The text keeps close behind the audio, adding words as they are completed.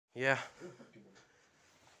Yeah.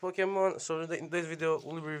 Pokemon. So in this video,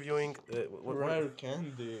 we'll be reviewing Rare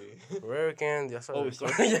candy. rare candy. Sorry. Oh, we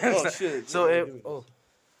start. Yeah, Oh shit. So yeah, give me oh,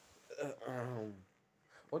 this.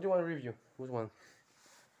 what do you want to review? Which one?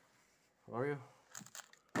 Oreo.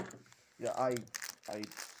 Yeah, I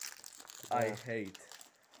Yeah. hate.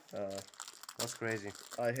 That's crazy.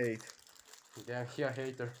 I hate. Yeah, he a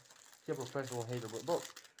hater. He a professional hater, but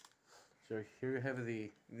so here you have the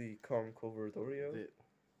corn covered Oreo. the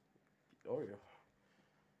Oreo.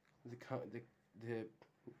 The cameo.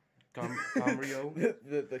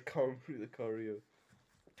 the Oreo.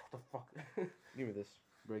 What the fuck? Give me this.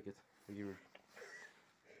 Break it. I give it.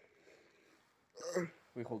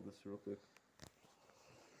 We hold this real quick.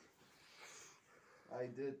 I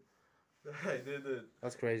did it.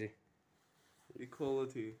 That's crazy.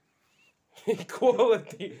 Equality.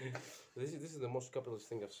 Equality. This is the most capitalist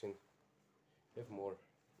thing I've seen. You have more,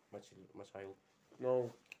 much higher.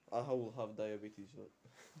 No, I will have diabetes.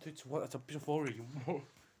 It's what? It's a piece of Oreo. Oh.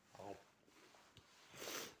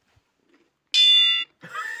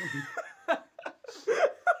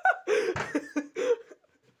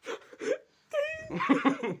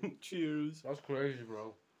 Cheers. That's crazy,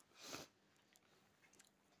 bro.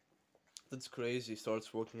 That's crazy.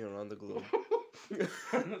 Starts walking around the globe.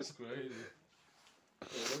 That's crazy.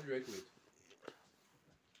 What do you rate it?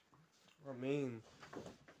 I mean,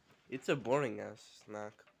 it's a boring ass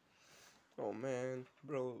snack. Oh man,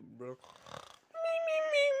 bro. Me.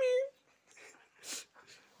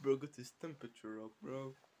 Bro, got his temperature up,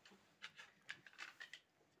 bro.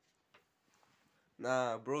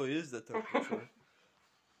 Nah, bro, it is the temperature.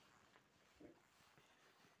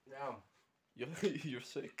 Yeah. You're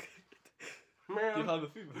sick. Man. You have a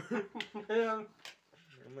fever. Man.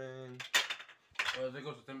 Man. There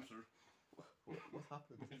goes the temperature. What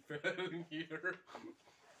happened? It fell in here.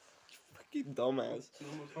 Fucking dumbass.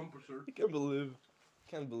 Normal temperature. I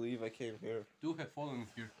can't believe I came here. Do have fallen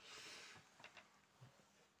here.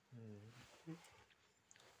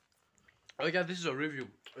 Oh yeah, this is a review.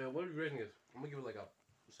 What are you rating it? I'm gonna give it like a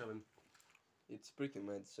 7. It's pretty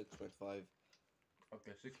mad, 6.5.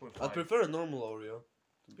 Okay, 6.5. I prefer a normal Oreo,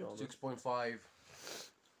 to be honest. 6.5.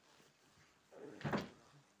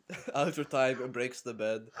 After time, it breaks the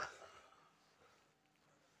bed.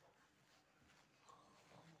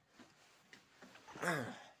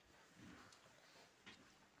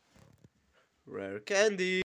 Rare candy.